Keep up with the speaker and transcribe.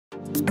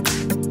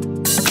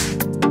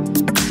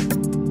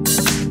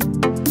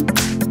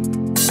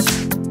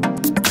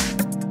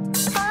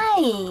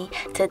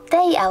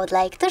Today I would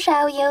like to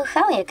show you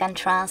how you can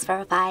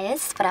transfer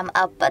files from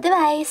OPPO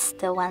device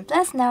to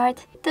OnePlus Nord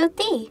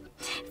 2T.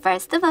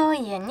 First of all,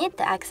 you need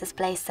to access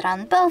Play Store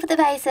on both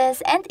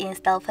devices and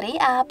install free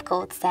app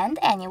called Send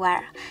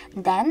Anywhere.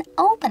 Then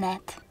open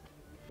it.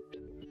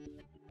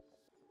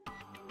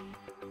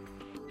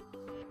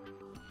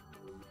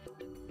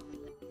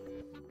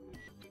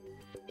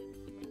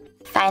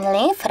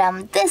 Finally,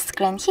 from this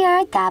screen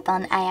here, tap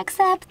on I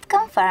accept,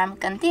 confirm,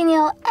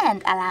 continue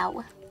and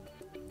allow.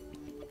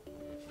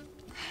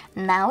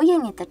 Now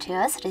you need to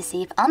choose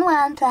Receive on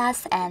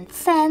OnePlus and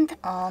Send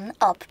on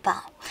OPPO.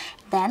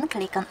 Then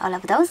click on all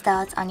of those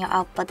dots on your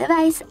OPPO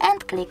device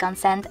and click on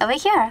Send over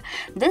here.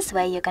 This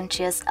way you can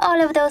choose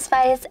all of those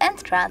files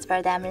and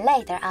transfer them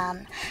later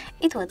on.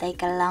 It will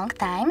take a long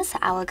time, so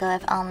I will go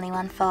with only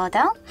one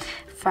photo.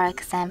 For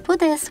example,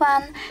 this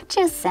one,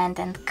 choose Send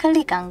and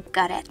click on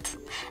Got it.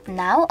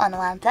 Now on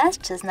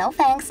OnePlus, choose No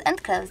Thanks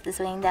and close this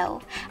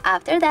window.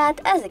 After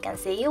that, as you can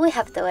see, we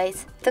have two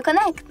ways to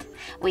connect.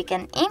 We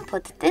can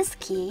input this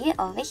key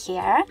over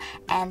here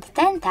and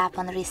then tap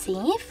on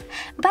Receive,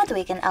 but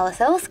we can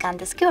also scan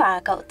this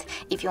QR code.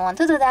 If you want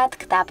to do that,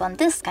 tap on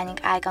this scanning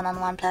icon on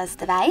OnePlus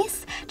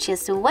device,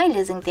 choose while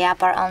using the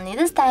app or only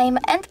this time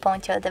and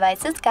point your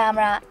device's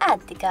camera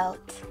at the code.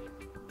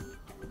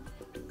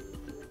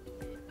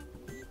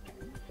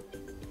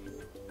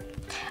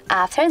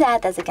 After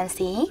that, as you can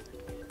see,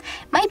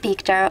 my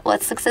picture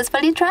was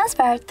successfully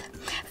transferred.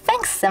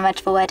 Thanks so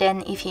much for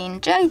watching. If you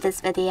enjoyed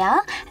this video,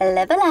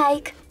 leave a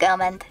like,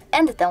 comment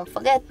and don't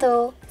forget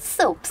to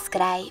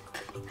subscribe.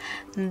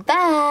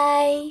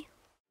 Bye!